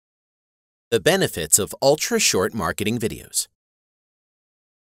The benefits of ultra-short marketing videos.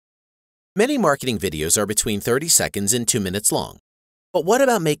 Many marketing videos are between 30 seconds and 2 minutes long. But what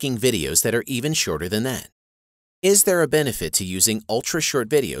about making videos that are even shorter than that? Is there a benefit to using ultra-short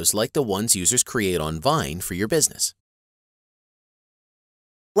videos like the ones users create on Vine for your business?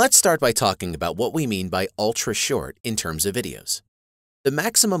 Let's start by talking about what we mean by ultra-short in terms of videos. The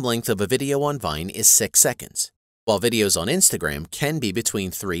maximum length of a video on Vine is 6 seconds, while videos on Instagram can be between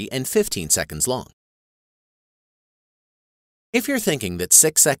 3 and 15 seconds long. If you're thinking that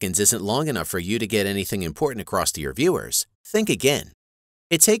 6 seconds isn't long enough for you to get anything important across to your viewers, think again.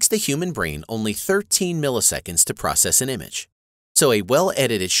 It takes the human brain only 13 milliseconds to process an image, so a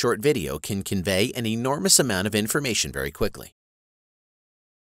well-edited short video can convey an enormous amount of information very quickly.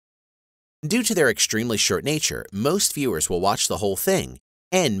 Due to their extremely short nature, most viewers will watch the whole thing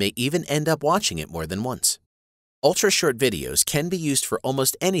and may even end up watching it more than once. Ultra-short videos can be used for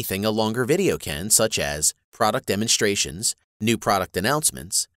almost anything a longer video can, such as product demonstrations, new product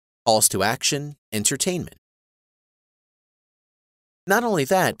announcements, calls to action, entertainment. Not only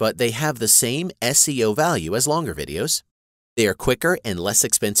that, but they have the same SEO value as longer videos. They are quicker and less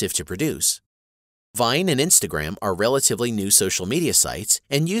expensive to produce. Vine and Instagram are relatively new social media sites,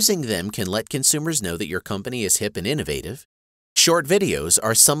 and using them can let consumers know that your company is hip and innovative. Short videos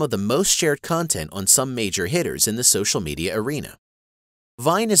are some of the most shared content on some major hitters in the social media arena.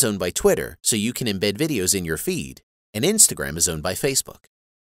 Vine is owned by Twitter, so you can embed videos in your feed, and Instagram is owned by Facebook.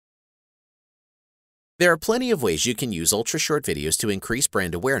 There are plenty of ways you can use ultra-short videos to increase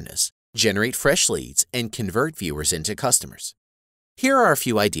brand awareness, generate fresh leads, and convert viewers into customers. Here are a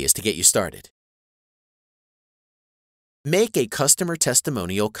few ideas to get you started. Make a customer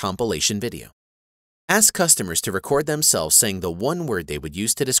testimonial compilation video. Ask customers to record themselves saying the one word they would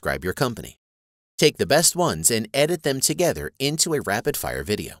use to describe your company. Take the best ones and edit them together into a rapid-fire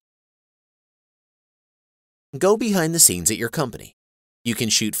video. Go behind the scenes at your company. You can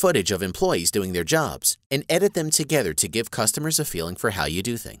shoot footage of employees doing their jobs and edit them together to give customers a feeling for how you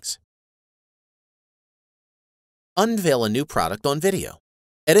do things. Unveil a new product on video.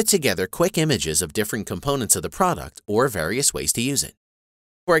 Edit together quick images of different components of the product or various ways to use it.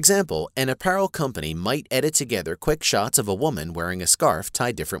 For example, an apparel company might edit together quick shots of a woman wearing a scarf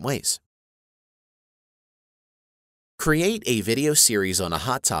tied different ways. Create a video series on a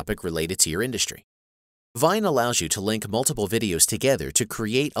hot topic related to your industry. Vine allows you to link multiple videos together to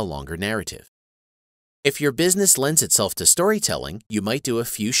create a longer narrative. If your business lends itself to storytelling, you might do a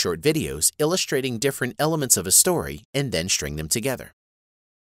few short videos illustrating different elements of a story and then string them together.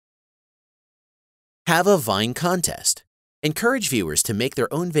 Have a Vine contest. Encourage viewers to make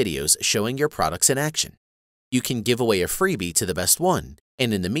their own videos showing your products in action. You can give away a freebie to the best one,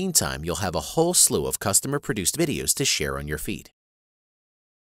 and in the meantime, you'll have a whole slew of customer-produced videos to share on your feed.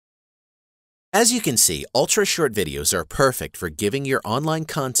 As you can see, ultra-short videos are perfect for giving your online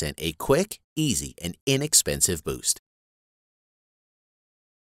content a quick, easy, and inexpensive boost.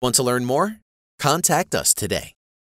 Want to learn more? Contact us today.